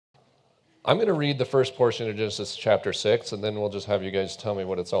I'm going to read the first portion of Genesis chapter 6, and then we'll just have you guys tell me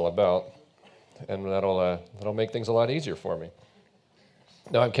what it's all about, and that'll make things a lot easier for me.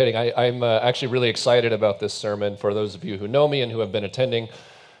 No, I'm kidding. I'm actually really excited about this sermon. For those of you who know me and who have been attending,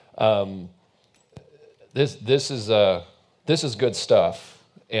 um, this is good stuff,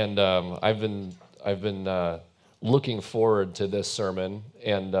 and I've been looking forward to this sermon,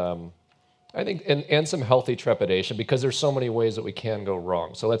 and I think and some healthy trepidation because there's so many ways that we can go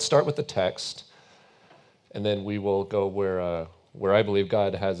wrong. So let's start with the text, and then we will go where I believe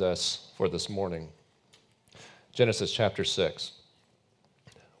God has us for this morning. Genesis chapter 6.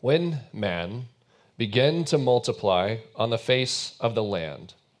 When man began to multiply on the face of the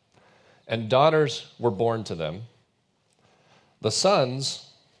land, and daughters were born to them, the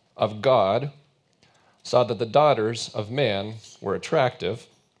sons of God saw that the daughters of man were attractive,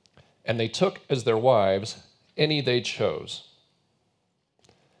 and they took as their wives any they chose.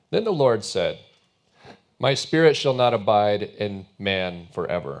 Then the Lord said, "My spirit shall not abide in man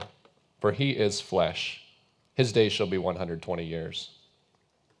forever, for he is flesh. His days shall be 120 years.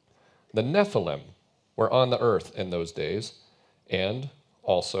 The Nephilim were on the earth in those days, and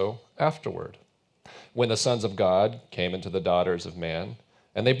also afterward, when the sons of God came into the daughters of man,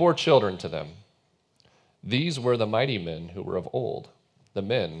 and they bore children to them. These were the mighty men who were of old, the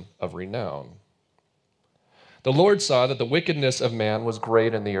men of renown. The Lord saw that the wickedness of man was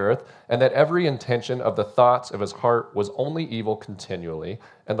great in the earth, and that every intention of the thoughts of his heart was only evil continually.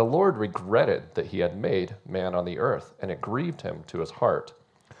 And the Lord regretted that he had made man on the earth, and it grieved him to his heart.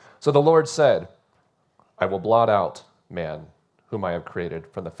 So the Lord said, I will blot out man, whom I have created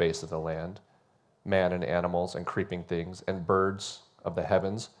from the face of the land, man and animals and creeping things and birds of the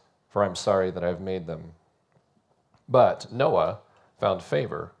heavens, for I am sorry that I have made them. But Noah found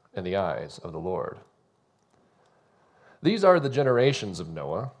favor in the eyes of the Lord. These are the generations of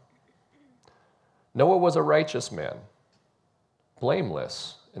Noah. Noah was a righteous man,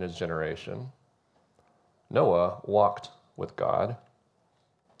 blameless in his generation. Noah walked with God.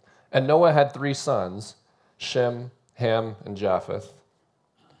 And Noah had 3 sons, Shem, Ham, and Japheth.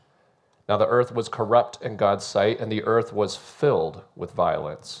 Now the earth was corrupt in God's sight, and the earth was filled with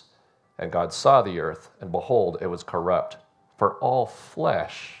violence. And God saw the earth, and behold, it was corrupt, for all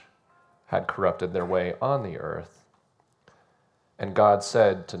flesh had corrupted their way on the earth. And God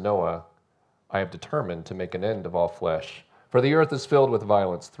said to Noah, I have determined to make an end of all flesh, for the earth is filled with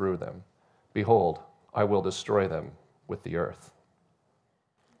violence through them. Behold, I will destroy them with the earth.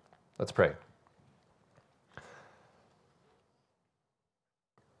 Let's pray.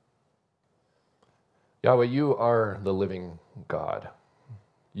 Yahweh, you are the living God.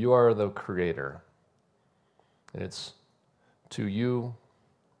 You are the creator. And it's to you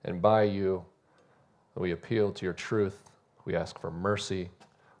and by you that we appeal to your truth. We ask for mercy.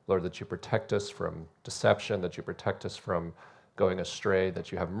 Lord, that you protect us from deception, that you protect us from going astray,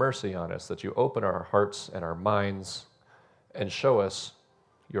 that you have mercy on us, that you open our hearts and our minds and show us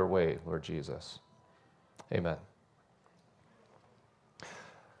your way, Lord Jesus. Amen.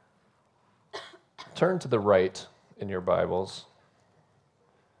 Turn to the right in your Bibles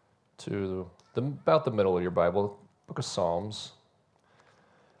to about the middle of your Bible, Book of Psalms,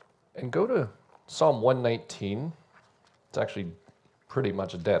 and go to Psalm 119. It's actually pretty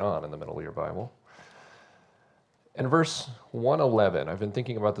much dead on in the middle of your Bible. And verse 111, I've been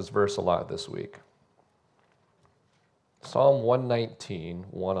thinking about this verse a lot this week. Psalm 119,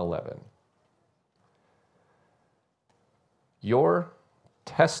 111. Your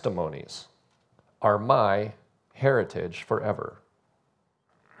testimonies are my heritage forever,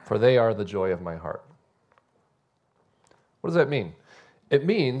 for they are the joy of my heart. What does that mean? It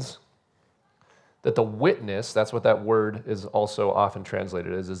means that the witness, that's what that word is also often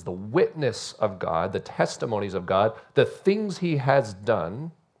translated as, is the witness of God, the testimonies of God, the things he has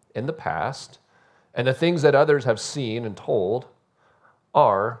done in the past, and the things that others have seen and told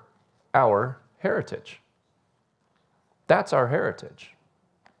are our heritage. That's our heritage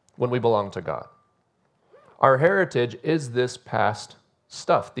when we belong to God. Our heritage is this past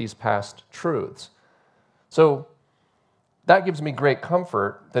stuff, these past truths. So that gives me great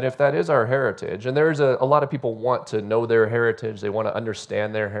comfort that if that is our heritage, and there's a lot of people want to know their heritage, they want to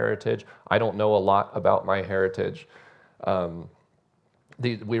understand their heritage. I don't know a lot about my heritage.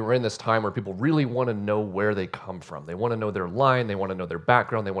 We were in this time where people really want to know where they come from. They want to know their line, they want to know their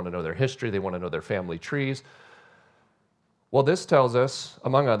background, they want to know their history, they want to know their family trees. Well, this tells us,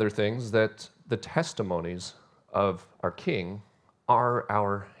 among other things, that the testimonies of our King are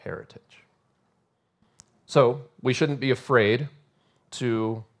our heritage. So we shouldn't be afraid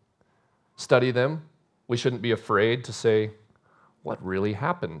to study them. We shouldn't be afraid to say, what really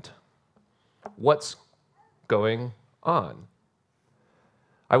happened? what's going on.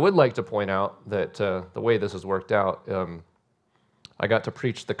 I would like to point out that the way this has worked out, I got to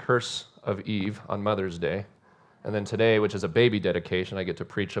preach the curse of Eve on Mother's Day, and then today, which is a baby dedication, I get to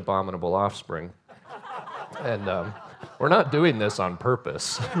preach abominable offspring. And we're not doing this on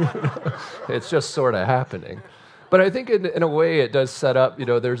purpose. It's just sort of happening. But I think in a way it does set up,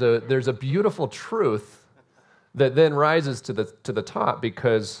 there's a beautiful truth that then rises to the top,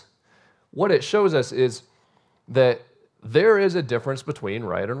 because what it shows us is that there is a difference between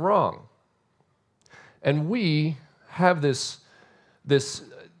right and wrong. And we have this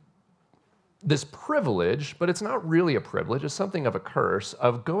privilege, but it's not really a privilege, it's something of a curse,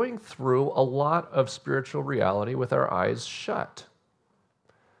 of going through a lot of spiritual reality with our eyes shut.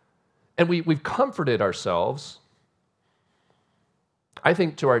 And we've comforted ourselves, I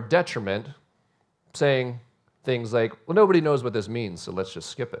think to our detriment, saying things like, well, nobody knows what this means, so let's just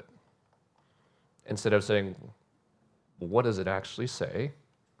skip it. Instead of saying, well, what does it actually say?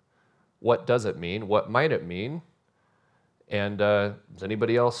 What does it mean? What might it mean? And does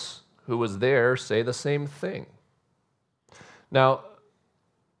anybody else who was there say the same thing? Now,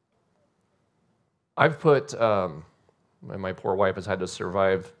 I've put, my poor wife has had to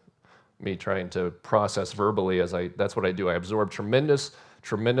survive me trying to process verbally that's what I do. I absorb tremendous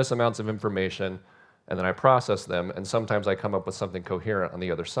amounts of information, and then I process them, and sometimes I come up with something coherent on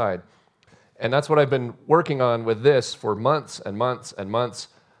the other side. And that's what I've been working on with this for months and months and months,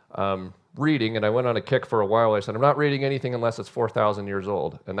 reading, and I went on a kick for a while. I said, I'm not reading anything unless it's 4,000 years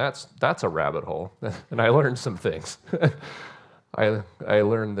old, and that's a rabbit hole. And I learned some things. I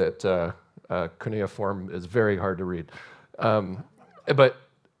learned that cuneiform is very hard to read. But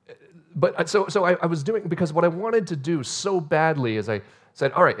I was doing, because what I wanted to do so badly is I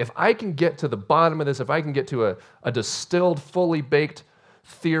said, all right, if I can get to the bottom of this, if I can get to a distilled, fully baked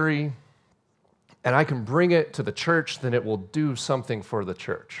theory, and I can bring it to the church, then it will do something for the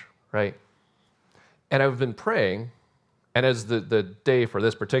church, right? And I've been praying, and as the day for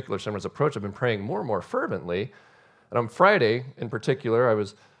this particular sermon's approached, I've been praying more and more fervently. And on Friday, in particular,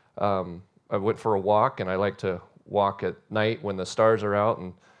 I went for a walk, and I like to walk at night when the stars are out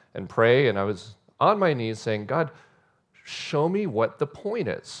and pray. And I was on my knees saying, God, show me what the point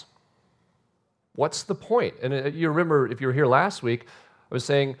is. What's the point? And you remember, if you were here last week, I was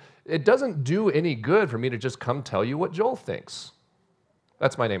saying, it doesn't do any good for me to just come tell you what Joel thinks.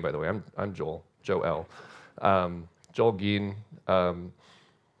 That's my name, by the way. I'm Joel, Joel. Joel Geen,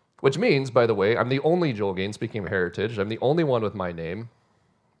 which means, by the way, I'm the only Joel Geen, speaking of heritage, I'm the only one with my name,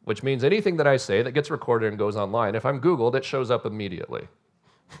 which means anything that I say that gets recorded and goes online, if I'm Googled, it shows up immediately.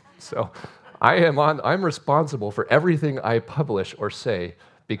 So I'm responsible for everything I publish or say,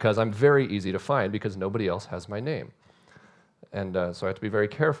 because I'm very easy to find, because nobody else has my name. And so I have to be very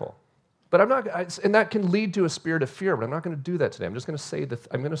careful. But I'm not, and that can lead to a spirit of fear, but I'm not going to do that today. I'm just going to say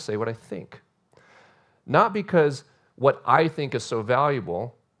I'm going to say what I think. Not because what I think is so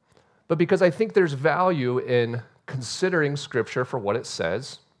valuable, but because I think there's value in considering Scripture for what it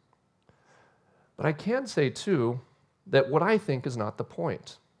says. But I can say, too, that what I think is not the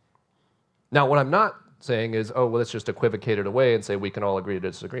point. Now, what I'm not saying is, oh, well, let's just equivocate it away and say we can all agree to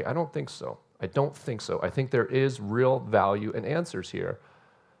disagree. I don't think so. I don't think so. I think there is real value and answers here.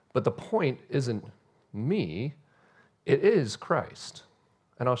 But the point isn't me, it is Christ.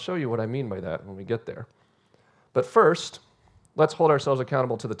 And I'll show you what I mean by that when we get there. But first, let's hold ourselves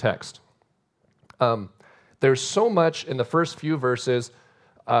accountable to the text. There's so much in the first few verses,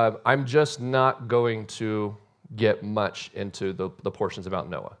 I'm just not going to get much into the portions about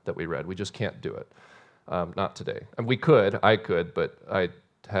Noah that we read. We just can't do it. Not today. And I could, but I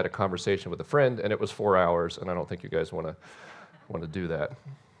had a conversation with a friend, and it was 4 hours, and I don't think you guys want to do that.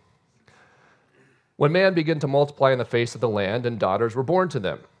 When man began to multiply in the face of the land, and daughters were born to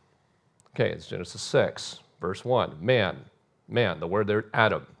them. Okay, it's Genesis 6, verse 1. Man, the word there,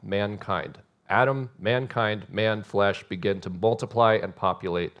 Adam, mankind. Adam, mankind, man, flesh, began to multiply and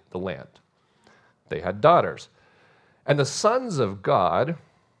populate the land. They had daughters. And the sons of God,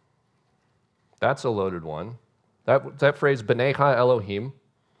 that's a loaded one. That phrase, B'nai Elohim,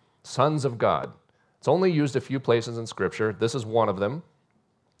 sons of God. It's only used a few places in Scripture. This is one of them.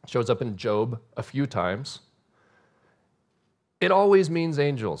 It shows up in Job a few times. It always means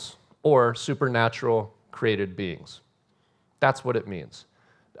angels or supernatural created beings. That's what it means.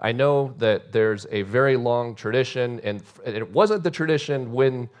 I know that there's a very long tradition, and it wasn't the tradition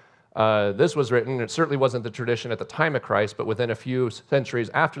when this was written. It certainly wasn't the tradition at the time of Christ, but within a few centuries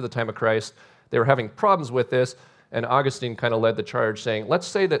after the time of Christ, they were having problems with this, and Augustine kind of led the charge saying, let's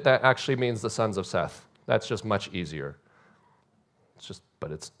say that actually means the sons of Seth. That's just much easier.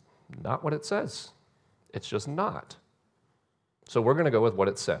 But it's not what it says. It's just not. So we're going to go with what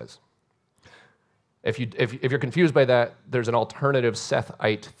it says. If you're confused by that, there's an alternative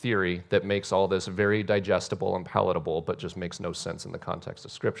Sethite theory that makes all this very digestible and palatable, but just makes no sense in the context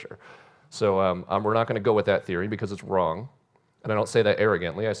of Scripture. So we're not going to go with that theory because it's wrong. And I don't say that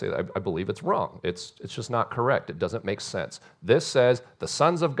arrogantly. I say that I believe it's wrong. It's just not correct. It doesn't make sense. This says, the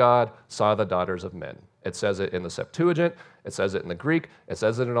sons of God saw the daughters of men. It says it in the Septuagint. It says it in the Greek. It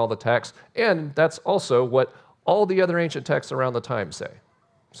says it in all the texts. And that's also what all the other ancient texts around the time say.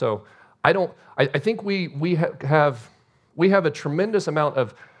 So I think we have a tremendous amount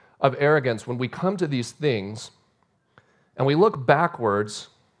of arrogance when we come to these things and we look backwards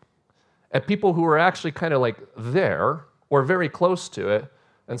at people who are actually kind of like there or very close to it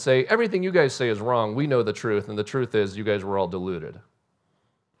and say, everything you guys say is wrong. We know the truth, and the truth is you guys were all deluded.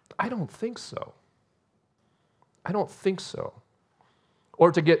 I don't think so. I don't think so.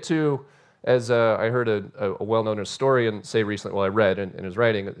 Or to get to, as I heard a well-known historian say recently, well, I read in his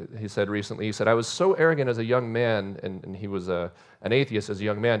writing, he said, I was so arrogant as a young man, and he was an atheist as a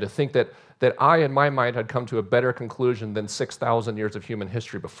young man, to think that I, in my mind, had come to a better conclusion than 6,000 years of human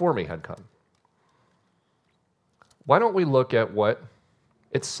history before me had come. Why don't we look at what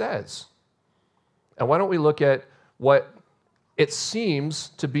it says? And why don't we look at what it seems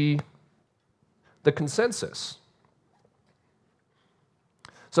to be the consensus?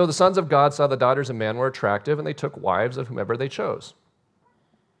 So the sons of God saw the daughters of man were attractive, and they took wives of whomever they chose.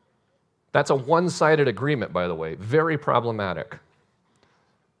 That's a one-sided agreement, by the way, very problematic.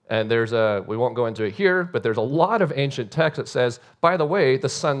 And we won't go into it here, but there's a lot of ancient text that says, by the way, the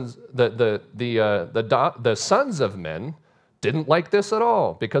sons of men didn't like this at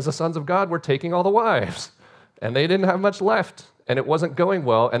all, because the sons of God were taking all the wives, and they didn't have much left, and it wasn't going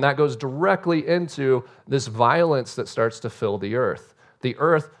well, and that goes directly into this violence that starts to fill the earth. The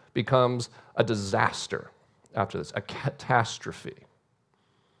earth becomes a disaster after this, a catastrophe.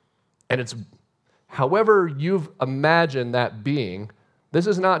 And it's, however you've imagined that being, this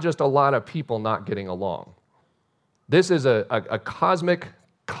is not just a lot of people not getting along. This is a cosmic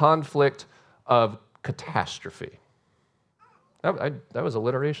conflict of catastrophe. That was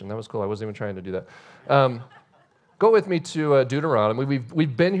alliteration. That was cool. I wasn't even trying to do that. Go with me to Deuteronomy.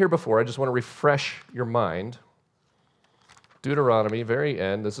 We've been here before. I just want to refresh your mind. Deuteronomy, very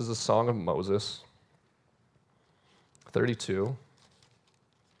end. This is a song of Moses. 32-ish.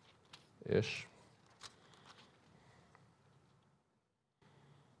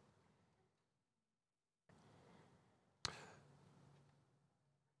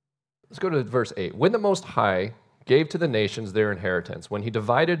 Let's go to verse 8. When the Most High gave to the nations their inheritance, when he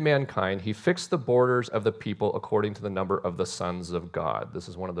divided mankind, he fixed the borders of the people according to the number of the sons of God. This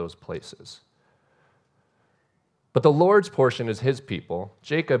is one of those places. But the Lord's portion is his people,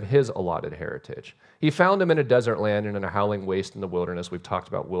 Jacob his allotted heritage. He found him in a desert land and in a howling waste in the wilderness. We've talked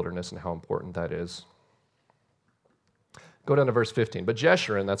about wilderness and how important that is. Go down to verse 15. But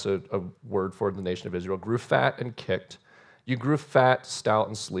Jeshurun, that's a word for the nation of Israel, grew fat and kicked. You grew fat, stout,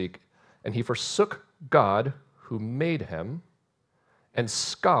 and sleek. And he forsook God who made him and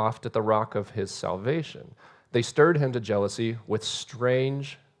scoffed at the rock of his salvation. They stirred him to jealousy with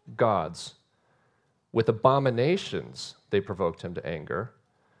strange gods. With abominations, they provoked him to anger.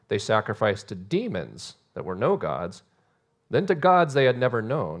 They sacrificed to demons that were no gods, then to gods they had never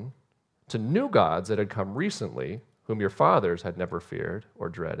known, to new gods that had come recently, whom your fathers had never feared or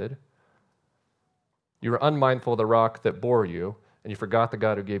dreaded. You were unmindful of the rock that bore you, and you forgot the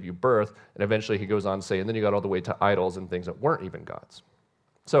God who gave you birth. And eventually he goes on to say, and then you got all the way to idols and things that weren't even gods.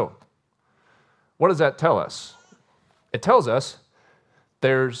 So, what does that tell us? It tells us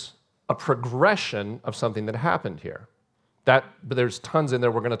there's a progression of something that happened here. But there's tons in there.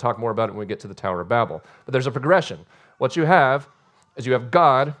 We're going to talk more about it when we get to the Tower of Babel. But there's a progression. What you have is you have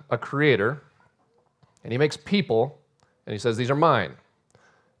God, a creator, and he makes people, and he says, these are mine.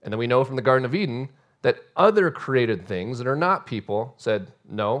 And then we know from the Garden of Eden that other created things that are not people said,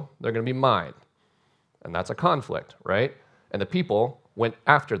 no, they're going to be mine. And that's a conflict, right? And the people went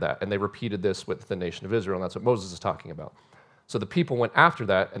after that, and they repeated this with the nation of Israel, and that's what Moses is talking about. So the people went after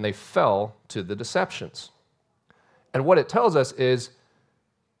that, and they fell to the deceptions. And what it tells us is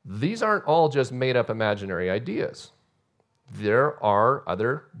these aren't all just made-up imaginary ideas. There are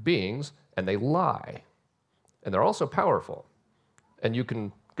other beings, and they lie. And they're also powerful.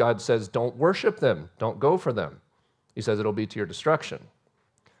 And God says, don't worship them. Don't go for them. He says it'll be to your destruction.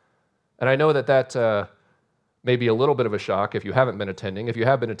 And I know that may be a little bit of a shock if you haven't been attending. If you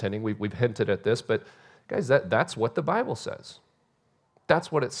have been attending, we've hinted at this, but guys, that's what the Bible says.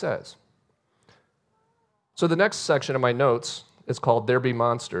 That's what it says. So the next section of my notes It's called There Be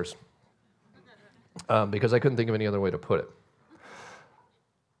Monsters, because I couldn't think of any other way to put it.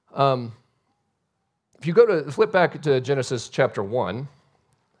 If you flip back to Genesis chapter 1,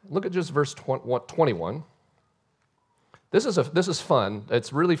 look at just verse 21. This is fun.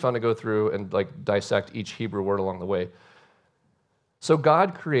 It's really fun to go through and dissect each Hebrew word along the way. So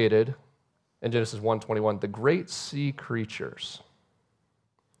God created, in Genesis 1:21, the great sea creatures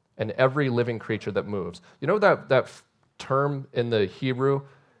and every living creature that moves. You know that term in the Hebrew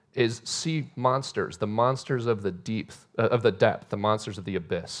is sea monsters, the monsters of the deep, of the depth, the monsters of the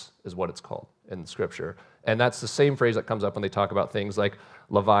abyss is what it's called in Scripture. And that's the same phrase that comes up when they talk about things like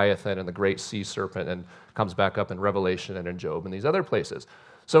Leviathan and the great sea serpent, and comes back up in Revelation and in Job and these other places.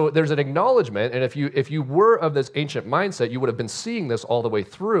 So there's an acknowledgement, and if you were of this ancient mindset, you would have been seeing this all the way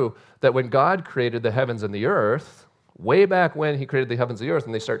through, that when God created the heavens and the earth, way back when he created the heavens and the earth,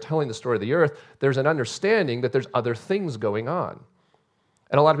 and they start telling the story of the earth, there's an understanding that there's other things going on.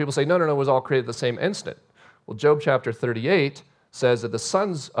 And a lot of people say, no, it was all created at the same instant. Well, Job chapter 38 says that the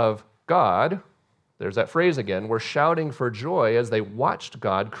sons of God, there's that phrase again, were shouting for joy as they watched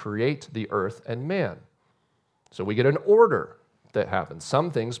God create the earth and man. So we get an order that happens. Some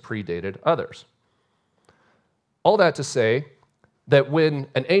things predated others. All that to say that when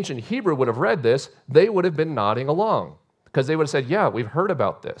an ancient Hebrew would have read this, they would have been nodding along, because they would have said, yeah, we've heard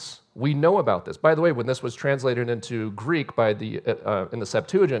about this. We know about this. By the way, when this was translated into Greek in the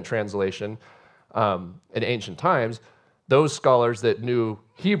Septuagint translation in ancient times, those scholars that knew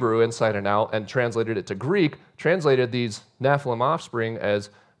Hebrew inside and out and translated it to Greek translated these Nephilim offspring as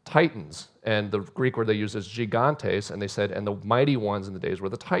titans. And the Greek word they used is gigantes, and they said, and the mighty ones in the days were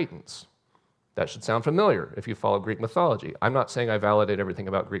the titans. That should sound familiar if you follow Greek mythology. I'm not saying I validate everything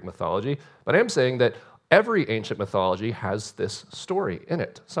about Greek mythology, but I am saying that every ancient mythology has this story in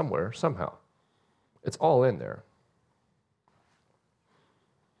it somewhere, somehow. It's all in there.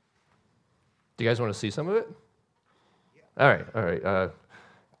 Do you guys want to see some of it? Yeah. All right.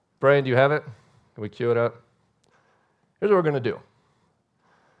 Brian, do you have it? Can we cue it up? Here's what we're going to do.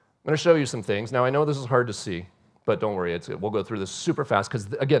 I'm going to show you some things. Now, I know this is hard to see, but don't worry. We'll go through this super fast,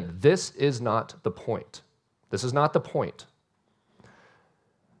 because, again, this is not the point. This is not the point.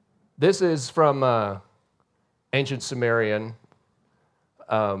 This is from ancient Sumerian.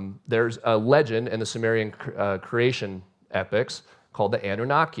 There's a legend in the Sumerian creation epics called the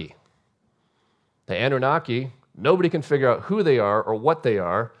Anunnaki. The Anunnaki, nobody can figure out who they are or what they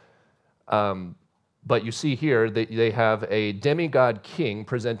are, but you see here that they have a demigod king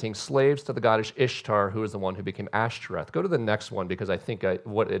presenting slaves to the goddess Ishtar, who is the one who became Ashtoreth. Go to the next one, because I think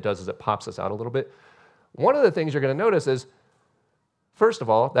what it does is it pops us out a little bit. One of the things you're going to notice is, first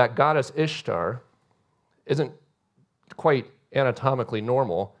of all, that goddess Ishtar isn't quite anatomically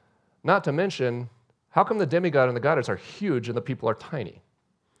normal, not to mention, how come the demigod and the goddess are huge and the people are tiny?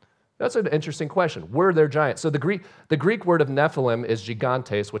 That's an interesting question. Were there giants? So the Greek word of Nephilim is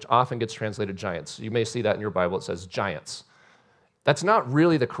gigantes, which often gets translated giants. You may see that in your Bible. It says giants. That's not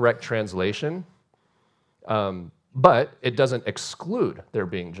really the correct translation, but it doesn't exclude there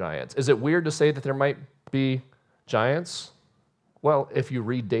being giants. Is it weird to say that there might be giants? Well, if you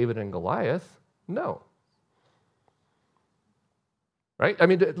read David and Goliath, no. Right? I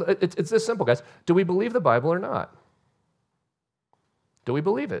mean, it's this simple, guys. Do we believe the Bible or not? Do we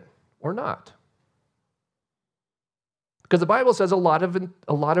believe it or not? Because the Bible says a lot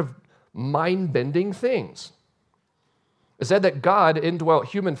of mind-bending things. It said that God indwelt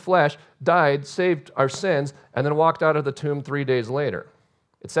human flesh, died, saved our sins, and then walked out of the tomb 3 days later.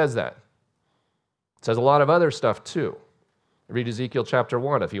 It says that. It says a lot of other stuff too. Read Ezekiel chapter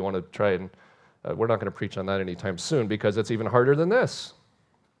 1 if you want to try and... we're not going to preach on that anytime soon, because it's even harder than this.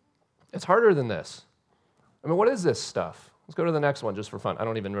 It's harder than this. I mean, what is this stuff? Let's go to the next one just for fun. I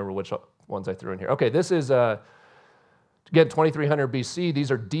don't even remember which ones I threw in here. Okay, this is, again, 2300 BC.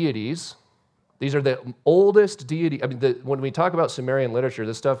 These are deities. These are the oldest deity. I mean, when we talk about Sumerian literature,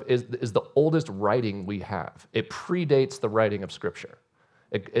 this stuff is the oldest writing we have. It predates the writing of Scripture.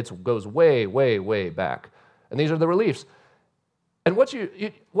 It goes way, way, way back. And these are the reliefs. And what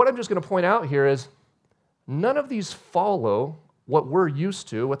I'm just going to point out here is none of these follow what we're used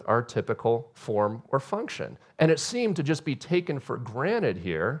to with our typical form or function. And it seemed to just be taken for granted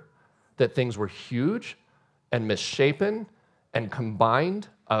here that things were huge and misshapen and combined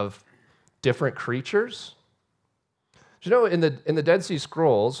of different creatures. You know, in the Dead Sea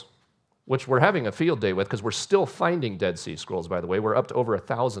Scrolls, which we're having a field day with, because we're still finding Dead Sea Scrolls, by the way. We're up to over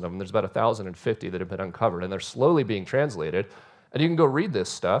 1,000 of them. There's about 1,050 that have been uncovered, and they're slowly being translated. And you can go read this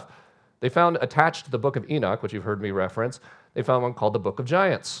stuff. They found attached to the book of Enoch, which you've heard me reference, they found one called the Book of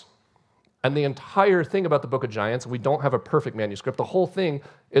Giants. And the entire thing about the Book of Giants, we don't have a perfect manuscript. The whole thing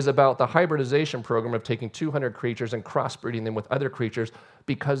is about the hybridization program of taking 200 creatures and crossbreeding them with other creatures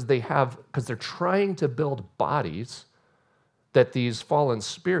because they're trying to build bodies that these fallen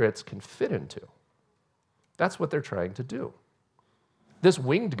spirits can fit into. That's what they're trying to do. This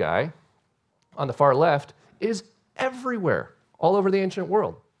winged guy on the far left is everywhere, all over the ancient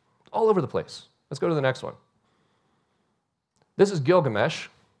world, all over the place. Let's go to the next one. This is Gilgamesh.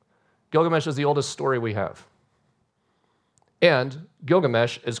 Gilgamesh is the oldest story we have. And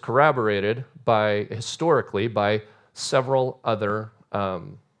Gilgamesh is corroborated historically by several other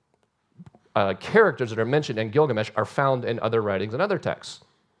characters that are mentioned in Gilgamesh are found in other writings and other texts.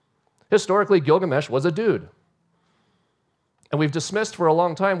 Historically, Gilgamesh was a dude. And we've dismissed for a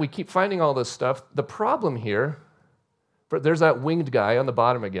long time, we keep finding all this stuff. The problem here, there's that winged guy on the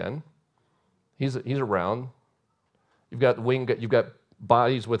bottom again. He's around. You've got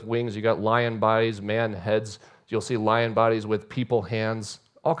bodies with wings. You've got lion bodies, man heads. You'll see lion bodies with people hands,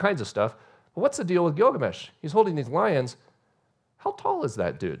 all kinds of stuff. But what's the deal with Gilgamesh? He's holding these lions. How tall is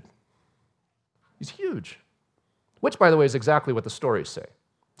that dude? He's huge. Which, by the way, is exactly what the stories say.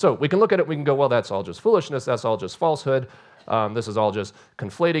 So we can look at it, we can go, well, that's all just foolishness, that's all just falsehood, this is all just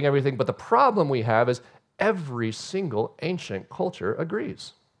conflating everything. But the problem we have is every single ancient culture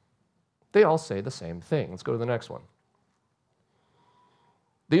agrees. They all say the same thing. Let's go to the next one.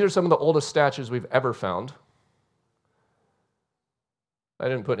 These are some of the oldest statues we've ever found. I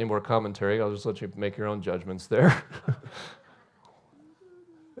didn't put any more commentary. I'll just let you make your own judgments there.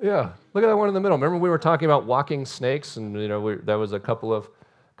 Yeah, look at that one in the middle. Remember we were talking about walking snakes, and that was a couple of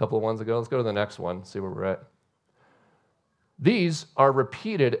ones ago. Let's go to the next one, see where we're at. These are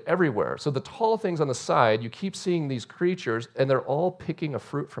repeated everywhere. So the tall things on the side, you keep seeing these creatures, and they're all picking a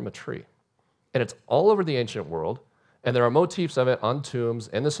fruit from a tree. And it's all over the ancient world. And there are motifs of it on tombs,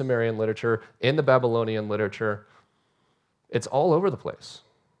 in the Sumerian literature, in the Babylonian literature. It's all over the place.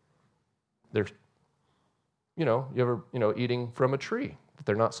 They're, eating from a tree that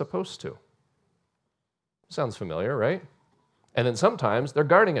they're not supposed to. Sounds familiar, right? And then sometimes they're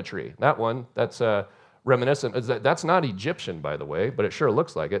guarding a tree. That one, that's reminiscent. That's not Egyptian, by the way, but it sure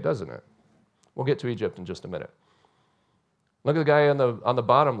looks like it, doesn't it? We'll get to Egypt in just a minute. Look at the guy on the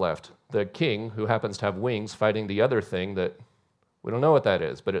bottom left, the king who happens to have wings fighting the other thing that we don't know what that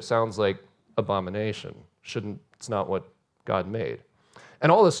is, but it sounds like abomination. It's not what God made.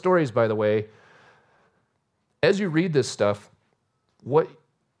 And all the stories, by the way, as you read this stuff,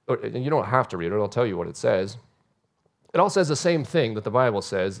 and you don't have to read it, I'll tell you what it says. It all says the same thing that the Bible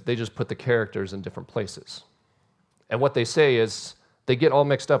says, they just put the characters in different places. And what they say is they get all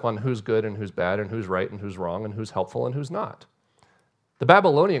mixed up on who's good and who's bad and who's right and who's wrong and who's helpful and who's not. The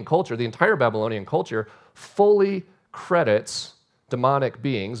Babylonian culture, the entire Babylonian culture, fully credits demonic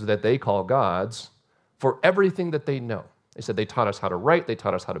beings that they call gods for everything that they know. They said they taught us how to write, they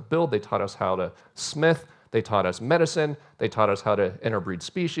taught us how to build, they taught us how to smith, they taught us medicine, they taught us how to interbreed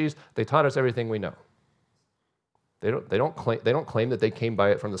species, they taught us everything we know. They don't claim that they came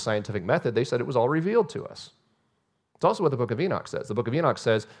by it from the scientific method. They said it was all revealed to us. It's also what the Book of Enoch says. The Book of Enoch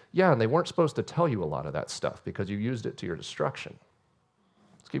says, yeah, and they weren't supposed to tell you a lot of that stuff because you used it to your destruction.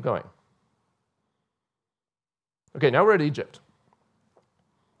 Let's keep going. Okay, now we're at Egypt.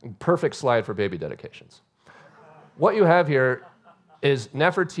 Perfect slide for baby dedications. What you have here is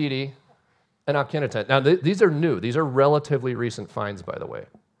Nefertiti and Akhenaten. Now, these are new. These are relatively recent finds, by the way.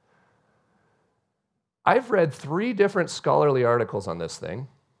 I've read 3 different scholarly articles on this thing,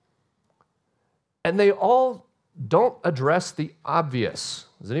 and they all don't address the obvious.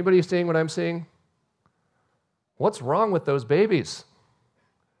 Is anybody seeing what I'm seeing? What's wrong with those babies?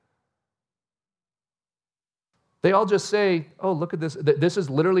 They all just say, oh, look at this. This is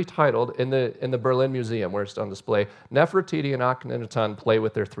literally titled in the Berlin Museum, where it's on display, Nefertiti and Akhenaten play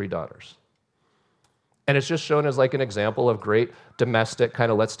with their 3 daughters. And it's just shown as like an example of great domestic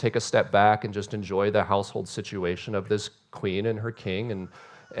kind of let's take a step back and just enjoy the household situation of this queen and her king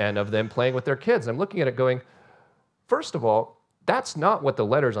and of them playing with their kids. I'm looking at it going, first of all, that's not what the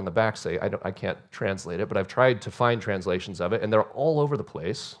letters on the back say. I can't translate it, but I've tried to find translations of it, and they're all over the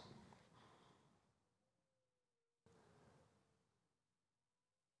place.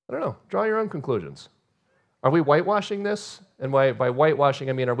 I don't know. Draw your own conclusions. Are we whitewashing this? And by whitewashing,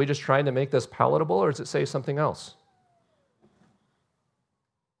 I mean, are we just trying to make this palatable, or does it say something else?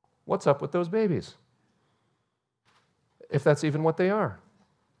 What's up with those babies? If that's even what they are.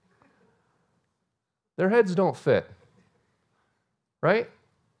 Their heads don't fit, right?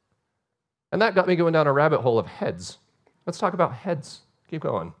 And that got me going down a rabbit hole of heads. Let's talk about heads. Keep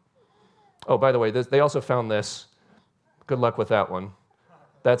going. Oh, by the way, they also found this. Good luck with that one.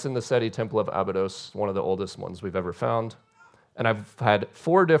 That's in the Seti Temple of Abydos, one of the oldest ones we've ever found. And I've had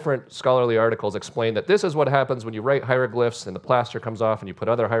 4 different scholarly articles explain that this is what happens when you write hieroglyphs and the plaster comes off and you put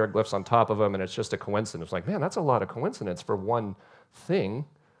other hieroglyphs on top of them and it's just a coincidence. Like, man, that's a lot of coincidence for one thing.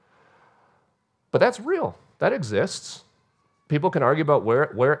 But that's real. That exists. People can argue about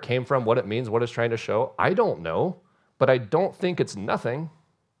where it came from, what it means, what it's trying to show. I don't know, but I don't think it's nothing.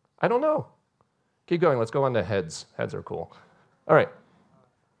 I don't know. Keep going. Let's go on to heads. Heads are cool. All right.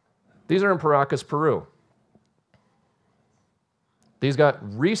 These are in Paracas, Peru. These got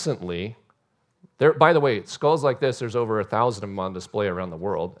recently, by the way, skulls like this, there's over 1,000 of them on display around the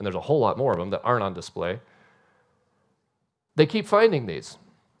world, and there's a whole lot more of them that aren't on display. They keep finding these.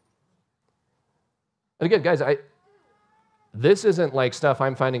 And again, guys, this isn't like stuff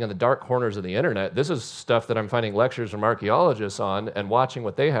I'm finding in the dark corners of the internet. This is stuff that I'm finding lectures from archaeologists on and watching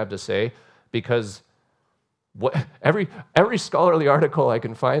what they have to say, because every scholarly article I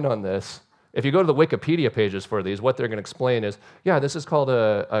can find on this, if you go to the Wikipedia pages for these, what they're going to explain is, yeah, this is called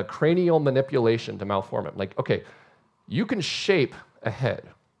a cranial manipulation to malform it. Like, okay, you can shape a head,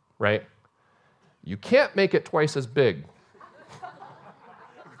 right? You can't make it twice as big.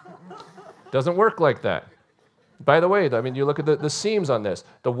 Doesn't work like that. By the way, I mean, you look at the seams on this,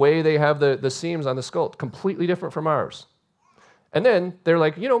 the way they have the seams on the skull, completely different from ours. And then they're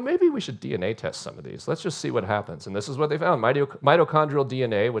like, maybe we should DNA test some of these. Let's just see what happens. And this is what they found. Mitochondrial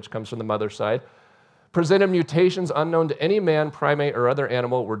DNA, which comes from the mother side, presented mutations unknown to any man, primate, or other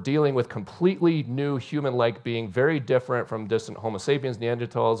animal. We're dealing with completely new human-like being, very different from distant Homo sapiens,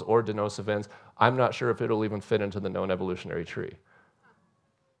 Neanderthals, or Denisovans. I'm not sure if it'll even fit into the known evolutionary tree.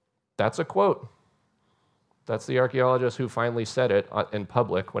 That's a quote. That's the archaeologist who finally said it in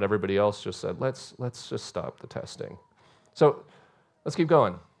public when everybody else just said, let's just stop the testing. So let's keep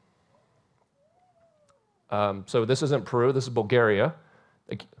going. So this isn't Peru, this is Bulgaria.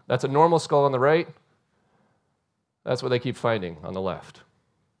 That's a normal skull on the right. That's what they keep finding on the left.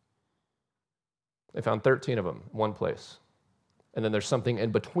 They found 13 of them in one place. And then there's something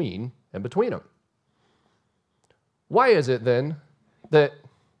in between them. Why is it then that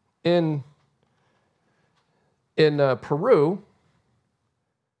in Peru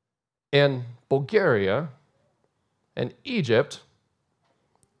and Bulgaria and Egypt,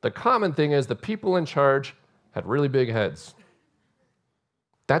 the common thing is the people in charge had really big heads?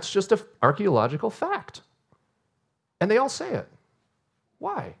 That's just an archaeological fact. And they all say it.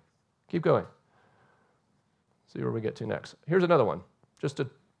 Why? Keep going. See where we get to next. Here's another one, just to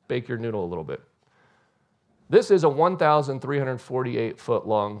bake your noodle a little bit. This is a 1,348-foot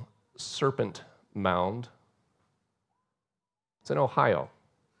long serpent mound. It's in Ohio.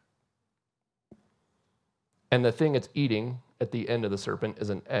 And the thing it's eating at the end of the serpent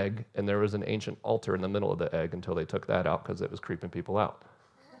is an egg, and there was an ancient altar in the middle of the egg until they took that out because it was creeping people out.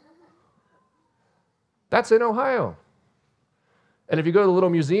 That's in Ohio. And if you go to the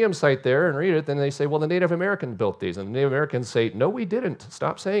little museum site there and read it, then they say, well, the Native Americans built these. And the Native Americans say, no, we didn't.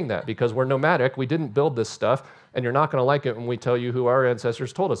 Stop saying that, because we're nomadic. We didn't build this stuff, and you're not going to like it when we tell you who our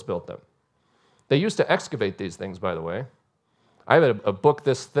ancestors told us built them. They used to excavate these things, by the way. I have a book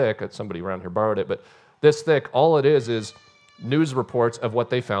this thick. Somebody around here borrowed it, but this thick. All it is news reports of what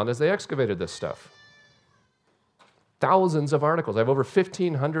they found as they excavated this stuff. Thousands of articles. I have over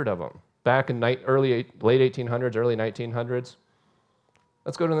 1,500 of them back in late 1800s, early 1900s.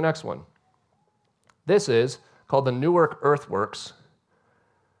 Let's go to the next one. This is called the Newark Earthworks.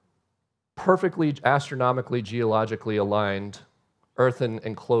 Perfectly astronomically, geologically aligned earthen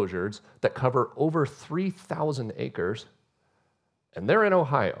enclosures that cover over 3,000 acres, and they're in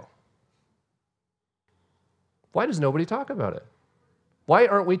Ohio. Why does nobody talk about it? Why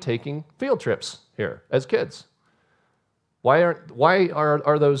aren't we taking field trips here as kids? Why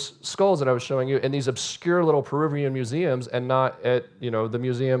are those skulls that I was showing you in these obscure little Peruvian museums and not at the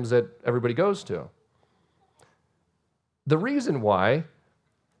museums that everybody goes to? The reason why,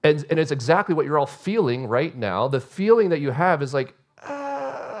 and it's exactly what you're all feeling right now, the feeling that you have is like,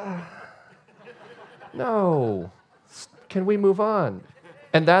 no, can we move on?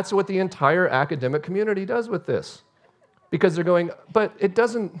 And that's what the entire academic community does with this. Because they're going, but it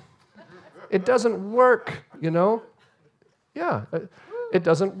doesn't work, Yeah, it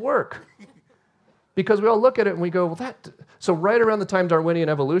doesn't work. Because we all look at it and we go, so right around the time Darwinian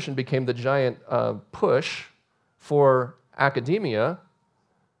evolution became the giant push for academia,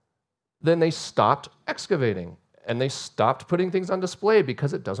 then they stopped excavating and they stopped putting things on display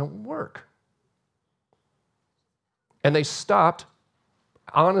because it doesn't work. And they stopped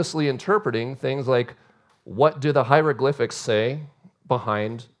honestly interpreting things like, what do the hieroglyphics say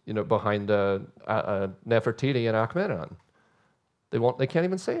behind Nefertiti and Akhenaten? They can't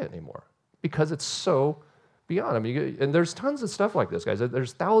even say it anymore because it's so beyond. I mean, and there's tons of stuff like this, guys.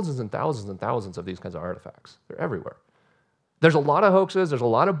 There's thousands and thousands and thousands of these kinds of artifacts. They're everywhere. There's a lot of hoaxes. There's a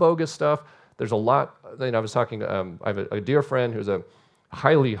lot of bogus stuff. There's a lot. I was talking. I have a dear friend who's a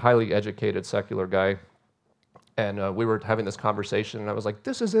highly, highly educated secular guy, and we were having this conversation, and I was like,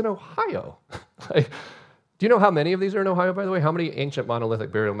 "This is in Ohio." Like, do you know how many of these are in Ohio? By the way, how many ancient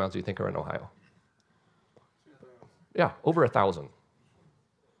monolithic burial mounds do you think are in Ohio? Yeah, over 1,000.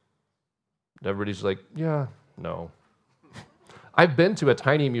 Everybody's like, "Yeah, no." I've been to a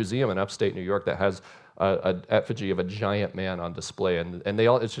tiny museum in upstate New York that has an effigy of a giant man on display, and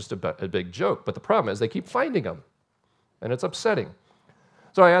it's just a big joke. But the problem is they keep finding them, and it's upsetting.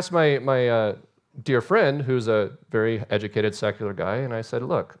 So I asked my dear friend, who's a very educated secular guy, and I said,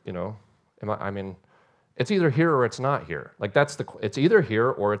 look, it's either here or it's not here. Like it's either here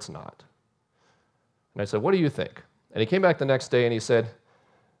or it's not. And I said, what do you think? And he came back the next day and he said,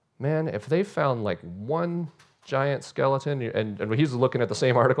 man, if they found like one giant skeleton, and he's looking at the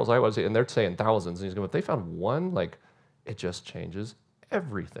same articles I was, and they're saying thousands, and he's going, if they found one, like, it just changes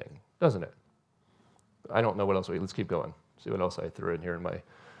everything, doesn't it? I don't know what else. Let's keep going. See what else I threw in here in my...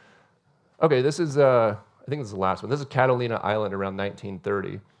 Okay, this is, I think this is the last one. This is Catalina Island around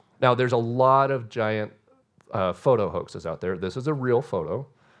 1930. Now, there's a lot of giant photo hoaxes out there. This is a real photo.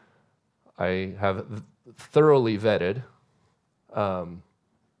 I have thoroughly vetted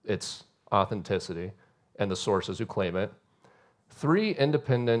its authenticity and the sources who claim it. 3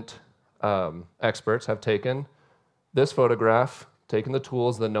 independent experts have taken this photograph, taken the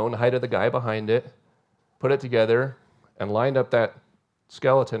tools, the known height of the guy behind it, put it together, and lined up that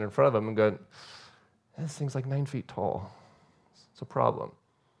skeleton in front of him and go, this thing's like 9 feet tall. It's a problem.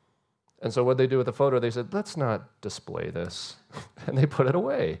 And so what they do with the photo, they said, let's not display this. And they put it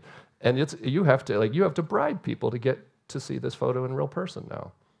away. And you have to bribe people to get to see this photo in real person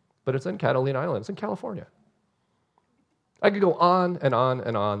now. But it's in Catalina Island. It's in California. I could go on and on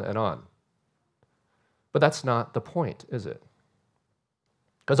and on and on. But that's not the point, is it?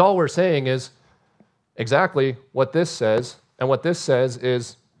 Because all we're saying is exactly what this says, and what this says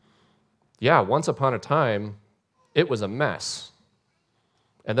is, yeah, once upon a time, it was a mess.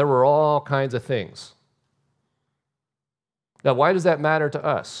 And there were all kinds of things. Now, why does that matter to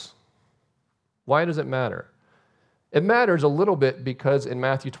us? Why does it matter? It matters a little bit because in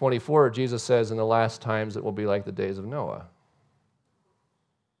Matthew 24, Jesus says in the last times it will be like the days of Noah.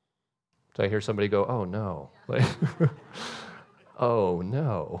 So I hear somebody go, oh no. Like, oh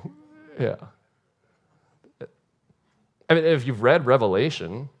no. Yeah. I mean, if you've read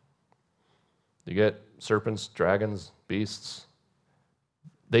Revelation, you get serpents, dragons, beasts.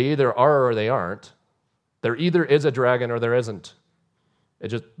 They either are or they aren't. There either is a dragon or there isn't.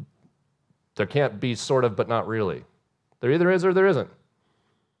 There can't be sort of, but not really. There either is or there isn't.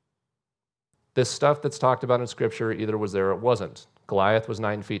 This stuff that's talked about in Scripture either was there or it wasn't. Goliath was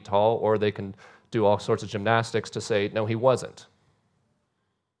 9 feet tall, or they can do all sorts of gymnastics to say, no, he wasn't.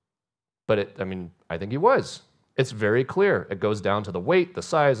 But I think he was. It's very clear. It goes down to the weight, the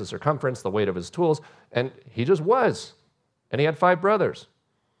size, the circumference, the weight of his tools, and he just was. And he had 5 brothers.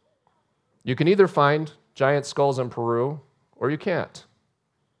 You can either find giant skulls in Peru, or you can't.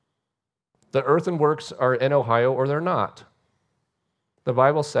 The earthenworks are in Ohio, or they're not. The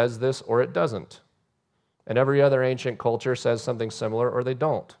Bible says this, or it doesn't. And every other ancient culture says something similar, or they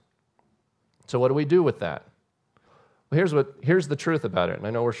don't. So what do we do with that? Well, here's the truth about it, and I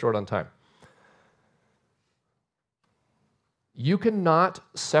know we're short on time. You cannot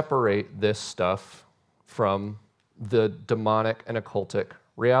separate this stuff from the demonic and occultic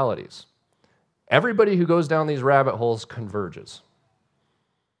realities. Everybody who goes down these rabbit holes converges.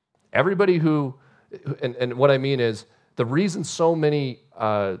 Everybody and what I mean is, the reason so many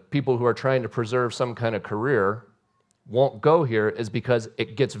people who are trying to preserve some kind of career won't go here is because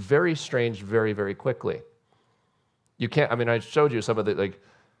it gets very strange very, very quickly. You can't, I showed you some of the,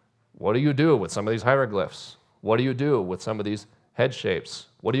 what do you do with some of these hieroglyphs? What do you do with some of these head shapes?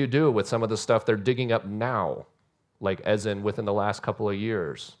 What do you do with some of the stuff they're digging up now, as in within the last couple of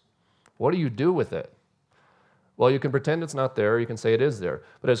years? What do you do with it? Well, you can pretend it's not there, or you can say it is there.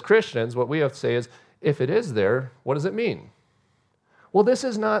 But as Christians, what we have to say is, if it is there, what does it mean? Well, this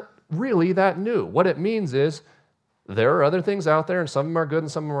is not really that new. What it means is there are other things out there, and some of them are good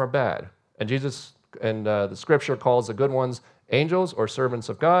and some of them are bad. And Jesus and the Scripture calls the good ones angels or servants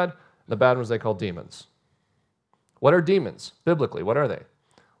of God. The bad ones they call demons. What are demons? Biblically, what are they?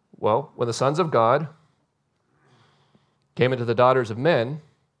 Well, when the sons of God came into the daughters of men,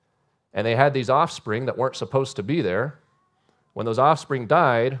 and they had these offspring that weren't supposed to be there, when those offspring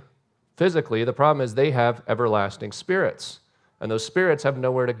died, physically, the problem is they have everlasting spirits. and those spirits have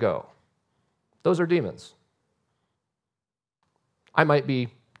nowhere to go. Those are demons. I might be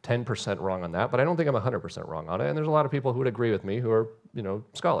 10% wrong on that, but I don't think I'm 100% wrong on it, and there's a lot of people who would agree with me who are,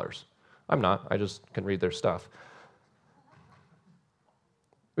 scholars. I'm not. I just can read their stuff.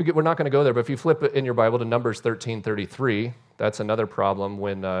 We're not going to go there, but if you flip it in your Bible to Numbers 13:33, that's another problem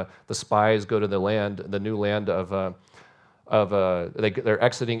when the spies go to the new land they're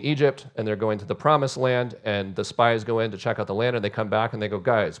exiting Egypt and they're going to the promised land, and the spies go in to check out the land, and they come back and they go,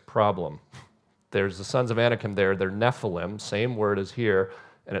 guys, problem. There's the sons of Anakim there. They're Nephilim, same word as here,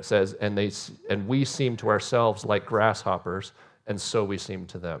 and it says, and we seem to ourselves like grasshoppers, and so we seem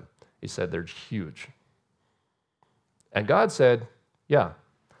to them. He said they're huge. And God said, yeah,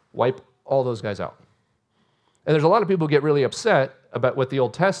 wipe all those guys out. And there's a lot of people who get really upset about with the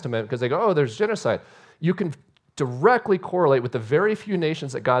Old Testament because they go, oh, there's genocide. You can directly correlate with the very few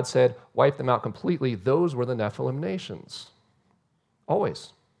nations that God said, wipe them out completely. Those were the Nephilim nations.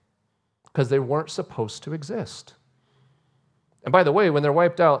 Always. Because they weren't supposed to exist. And by the way, when they're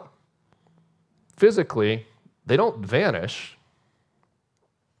wiped out physically, they don't vanish.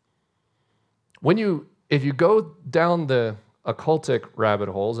 If you go down the occultic rabbit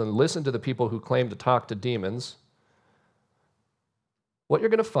holes and listen to the people who claim to talk to demons, what you're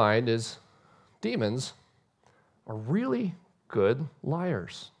going to find is demons are really good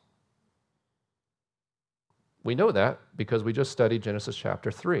liars. We know that because we just studied Genesis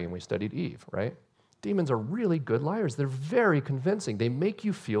chapter 3 and we studied Eve, right? Demons are really good liars. They're very convincing. They make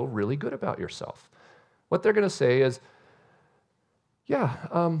you feel really good about yourself. What they're going to say is, yeah,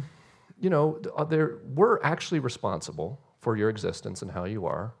 we're actually responsible for your existence and how you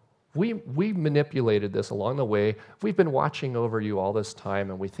are. We manipulated this along the way. We've been watching over you all this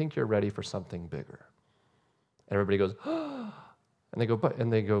time, and we think you're ready for something bigger. And everybody goes, oh,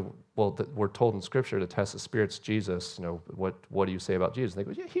 and they go, well, we're told in Scripture to test the spirits, Jesus. What do you say about Jesus? And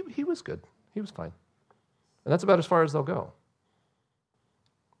they go, yeah, he was good. He was fine. And that's about as far as they'll go.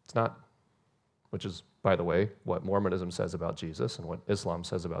 It's not, which is, by the way, what Mormonism says about Jesus and what Islam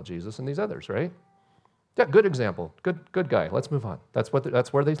says about Jesus and these others, right? Yeah, good example. Good guy. Let's move on. That's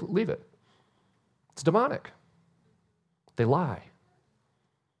where they leave it. It's demonic. They lie.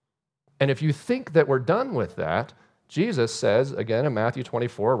 And if you think that we're done with that, Jesus says, again in Matthew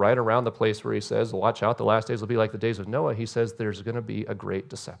 24, right around the place where he says, watch out, the last days will be like the days of Noah, he says there's going to be a great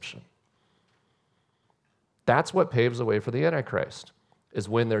deception. That's what paves the way for the Antichrist, is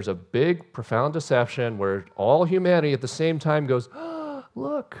when there's a big, profound deception where all humanity at the same time goes, oh,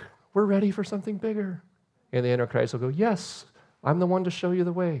 look, we're ready for something bigger. And the Antichrist will go, yes, I'm the one to show you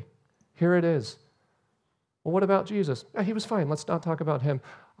the way. Here it is. Well, what about Jesus? Yeah, he was fine. Let's not talk about him.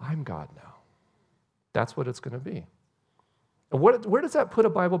 I'm God now. That's what it's going to be. And where does that put a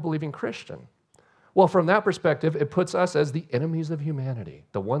Bible-believing Christian? Well, from that perspective, it puts us as the enemies of humanity,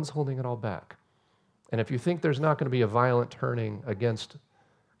 the ones holding it all back. And if you think there's not going to be a violent turning against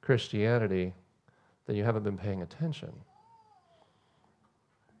Christianity, then you haven't been paying attention.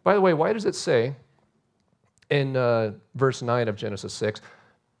 By the way, why does it say in verse 9 of Genesis 6,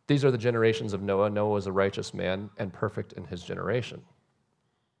 these are the generations of Noah. Noah was a righteous man and perfect in his generation.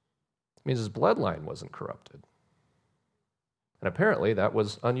 It means his bloodline wasn't corrupted. And apparently that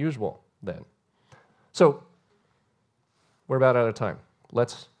was unusual then. So we're about out of time.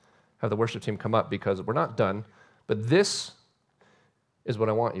 Let's have the worship team come up because we're not done, but this is what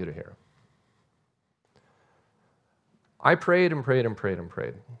I want you to hear. I prayed and prayed and prayed and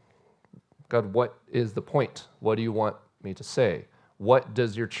prayed. God, what is the point? What do you want me to say? What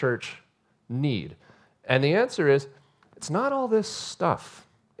does your church need? And the answer is, it's not all this stuff.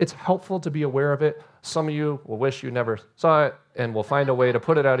 It's helpful to be aware of it. Some of you will wish you never saw it and will find a way to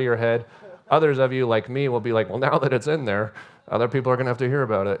put it out of your head. Others of you, like me, will be like, well, now that it's in there, other people are going to have to hear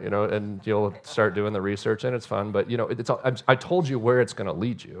about it, and you'll start doing the research, and it's fun. But, I told you where it's going to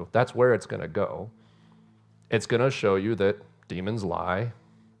lead you. That's where it's going to go. It's going to show you that demons lie,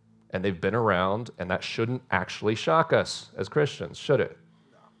 and they've been around, and that shouldn't actually shock us as Christians, should it?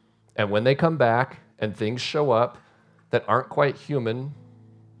 And when they come back and things show up that aren't quite human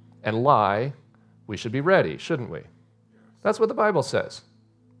and lie, we should be ready, shouldn't we? That's what the Bible says.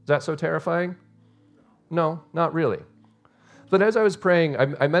 Is that so terrifying? No, not really. But as I was praying,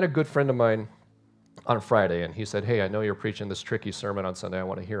 I met a good friend of mine on Friday, and he said, hey, I know you're preaching this tricky sermon on Sunday. I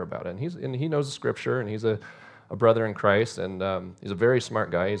want to hear about it. And he knows the Scripture, and he's a brother in Christ, and he's a very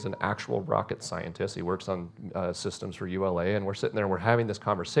smart guy. He's an actual rocket scientist. He works on systems for ULA, and we're sitting there, and we're having this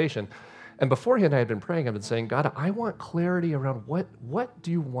conversation. And beforehand, I had been praying. I've been saying, God, I want clarity around what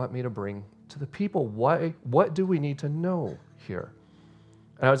do you want me to bring to the people? What do we need to know here?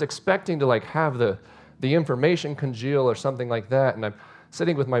 And I was expecting to have the the information congeal or something like that. And I'm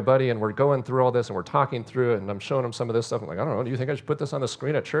sitting with my buddy and we're going through all this and we're talking through it and I'm showing him some of this stuff. I'm like, I don't know, do you think I should put this on the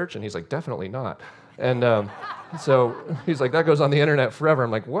screen at church? And he's like, definitely not. And so he's like, that goes on the internet forever.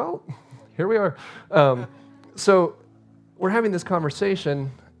 I'm like, well, here we are. So we're having this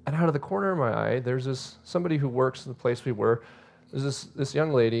conversation, and out of the corner of my eye, there's somebody who works in the place we were. There's this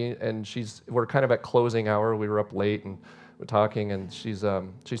young lady, and we're kind of at closing hour. We were up late and we're talking, and she's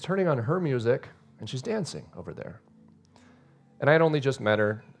turning on her music and she's dancing over there. And I had only just met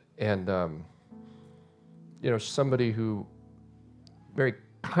her, and somebody who very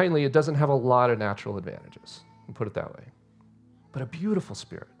kindly, it doesn't have a lot of natural advantages, and put it that way. But a beautiful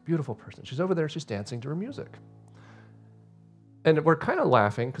spirit, beautiful person. She's over there, she's dancing to her music. And we're kind of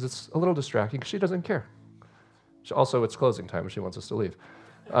laughing because it's a little distracting because she doesn't care. Also, it's closing time and she wants us to leave.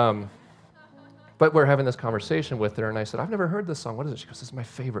 But we're having this conversation with her, and I said, I've never heard this song. What is it? She goes, this is my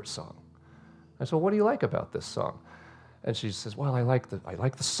favorite song. I said, well, what do you like about this song? And she says, well, I like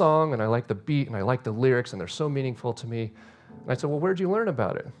the song, and I like the beat, and I like the lyrics, and they're so meaningful to me. And I said, well, where'd you learn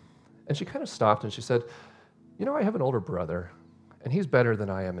about it? And she kind of stopped, and she said, I have an older brother, and he's better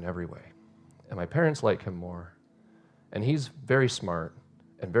than I am in every way. And my parents like him more. And he's very smart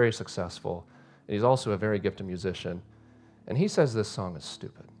and very successful. And he's also a very gifted musician. And he says this song is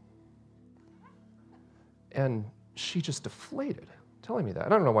stupid. And she just deflated telling me that. I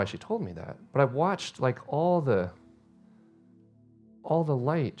don't know why she told me that, but I watched all the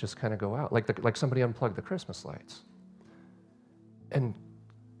light just kind of go out, like somebody unplugged the Christmas lights. And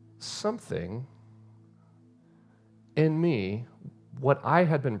something in me, what I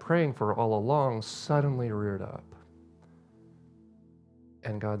had been praying for all along, suddenly reared up.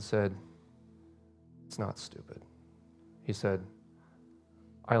 And God said, it's not stupid. He said,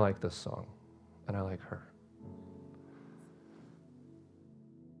 I like this song, and I like her.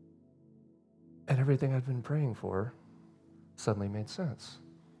 And everything I'd been praying for suddenly made sense,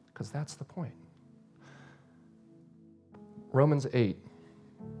 because that's the point. Romans 8,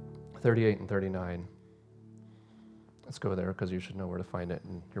 38 and 39. Let's go there, because you should know where to find it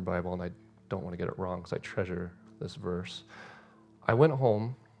in your Bible, and I don't want to get it wrong, because I treasure this verse. I went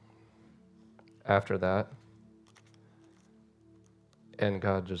home after that, and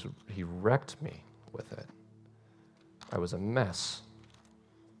God He wrecked me with it. I was a mess.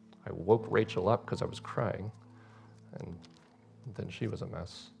 I woke Rachel up because I was crying, and then she was a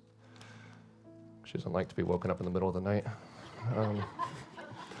mess. She doesn't like to be woken up in the middle of the night.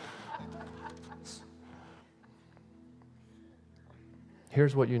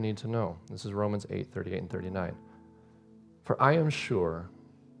 Here's what you need to know. This is Romans 8, 38 and 39. For I am sure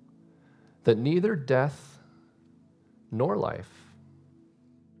that neither death nor life,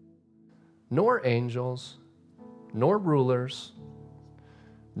 nor angels, nor rulers,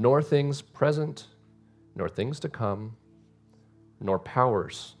 nor things present, nor things to come, nor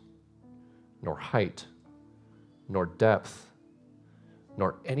powers, nor height, nor depth,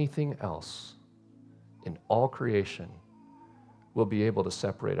 nor anything else in all creation will be able to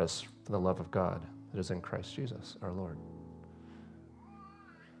separate us from the love of God that is in Christ Jesus, our Lord.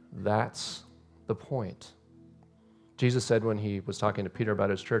 That's the point. Jesus said when he was talking to Peter about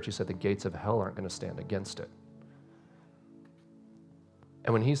his church, he said the gates of hell aren't going to stand against it.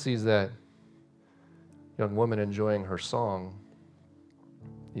 And when he sees that young woman enjoying her song,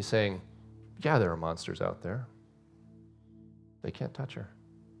 he's saying, yeah, there are monsters out there. They can't touch her.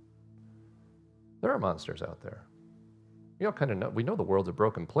 There are monsters out there. We know the world's a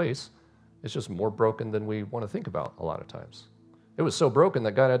broken place. It's just more broken than we want to think about a lot of times. It was so broken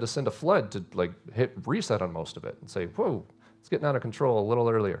that God had to send a flood to hit reset on most of it and say, whoa, it's getting out of control a little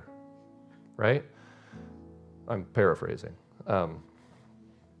earlier, right? I'm paraphrasing. And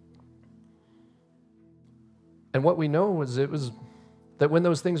what we know is that when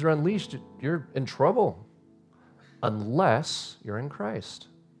those things are unleashed, you're in trouble unless you're in Christ.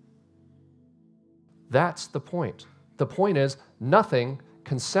 That's the point. The point is nothing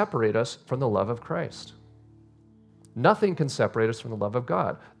can separate us from the love of Christ. Nothing can separate us from the love of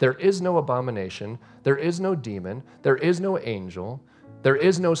God. There is no abomination. There is no demon. There is no angel. There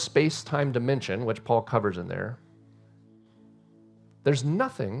is no space-time dimension, which Paul covers in there. There's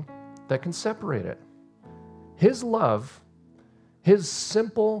nothing that can separate it. His love, his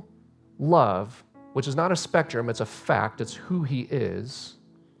simple love, which is not a spectrum, it's a fact, it's who he is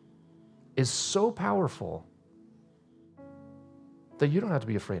so powerful that you don't have to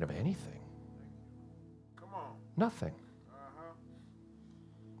be afraid of anything. Come on. Nothing.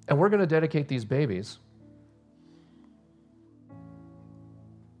 And we're going to dedicate these babies.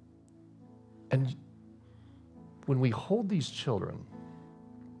 And when we hold these children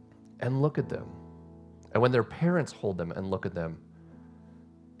and look at them, And when their parents hold them and look at them,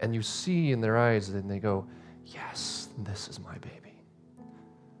 and you see in their eyes, and they go, yes, this is my baby.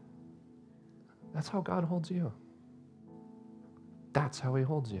 That's how God holds you. That's how he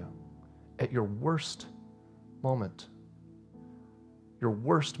holds you. At your worst moment,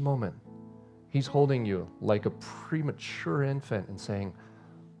 he's holding you like a premature infant and saying,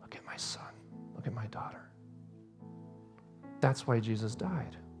 look at my son, look at my daughter. That's why Jesus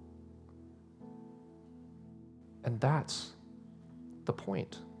died. And that's the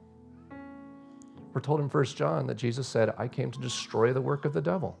point. We're told in 1 John that Jesus said, I came to destroy the work of the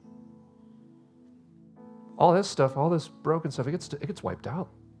devil. All this stuff, all this broken stuff, it gets wiped out.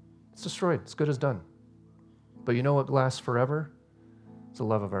 It's destroyed. It's good as done. But you know what lasts forever? It's the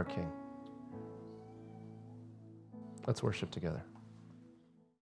love of our King. Let's worship together.